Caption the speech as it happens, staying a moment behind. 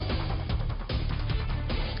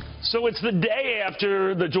So it's the day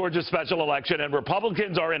after the Georgia special election, and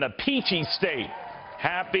Republicans are in a peachy state.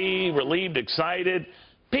 Happy, relieved, excited,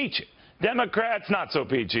 peachy. Democrats, not so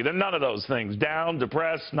peachy. They're none of those things. Down,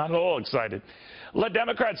 depressed, not at all excited. Let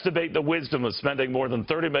Democrats debate the wisdom of spending more than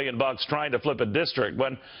 $30 million trying to flip a district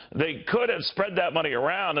when they could have spread that money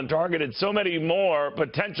around and targeted so many more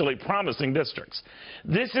potentially promising districts.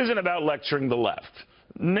 This isn't about lecturing the left.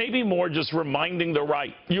 Maybe more just reminding the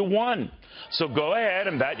right, you won. So go ahead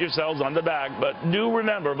and pat yourselves on the back, but do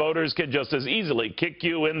remember voters can just as easily kick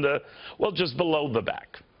you in the, well, just below the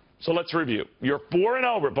back. So let's review. You're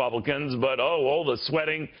 4-0 Republicans, but all the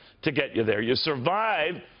sweating to get you there. You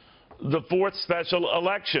survived the fourth special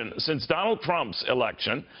election since Donald Trump's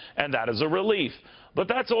election, and that is a relief. But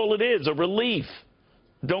that's all it is, a relief.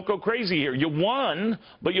 Don't go crazy here. You won,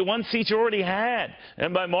 but you won seats you already had,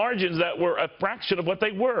 and by margins that were a fraction of what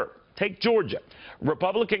they were. Take Georgia.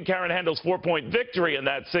 Republican Karen Handel's 4-point victory in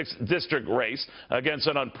that 6th district race against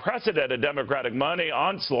an unprecedented Democratic money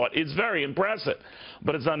onslaught is very impressive.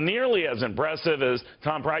 But it's not nearly as impressive as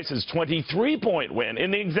Tom Price's 23-point win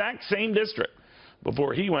in the exact same district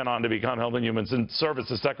before he went on to become Health and Human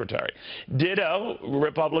Services Secretary. Ditto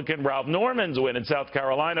Republican Ralph Norman's win in South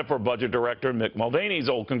Carolina for Budget Director Mick Mulvaney's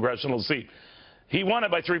old congressional seat. He won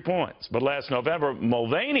it by 3 points, but last November,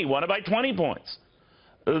 Mulvaney won it by 20 points.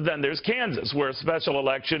 Then there's Kansas, where a special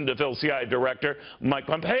election to fill CIA Director Mike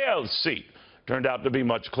Pompeo's seat turned out to be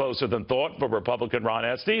much closer than thought for Republican Ron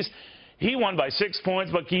Estes. He won by 6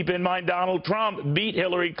 points, but keep in mind Donald Trump beat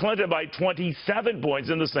Hillary Clinton by 27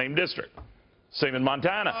 points in the same district. Same in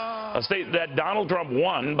Montana, a state that Donald Trump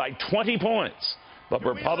won by 20 points. But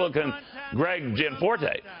Republican Greg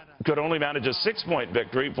Gianforte could only manage a 6-point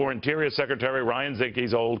victory for Interior Secretary Ryan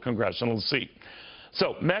Zinke's old congressional seat.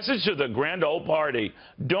 So, message to the grand old party,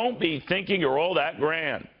 don't be thinking you're all that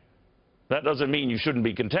grand. That doesn't mean you shouldn't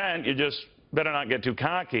be content. You just better not get too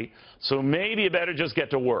cocky. So maybe you better just get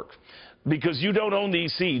to work. Because you don't own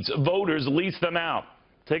these seats. Voters lease them out.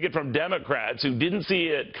 Take it from Democrats who didn't see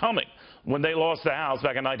it coming when they lost the House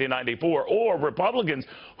back in 1994, or Republicans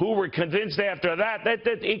who were convinced after that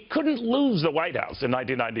it couldn't lose the White House in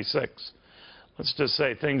 1996. Let's just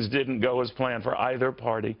say things didn't go as planned for either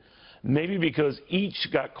party. Maybe because each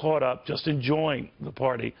got caught up just enjoying the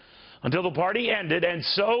party until the party ended, and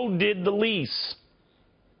so did the lease.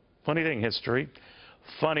 Funny thing, history.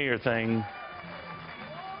 Funnier thing,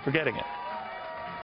 forgetting it.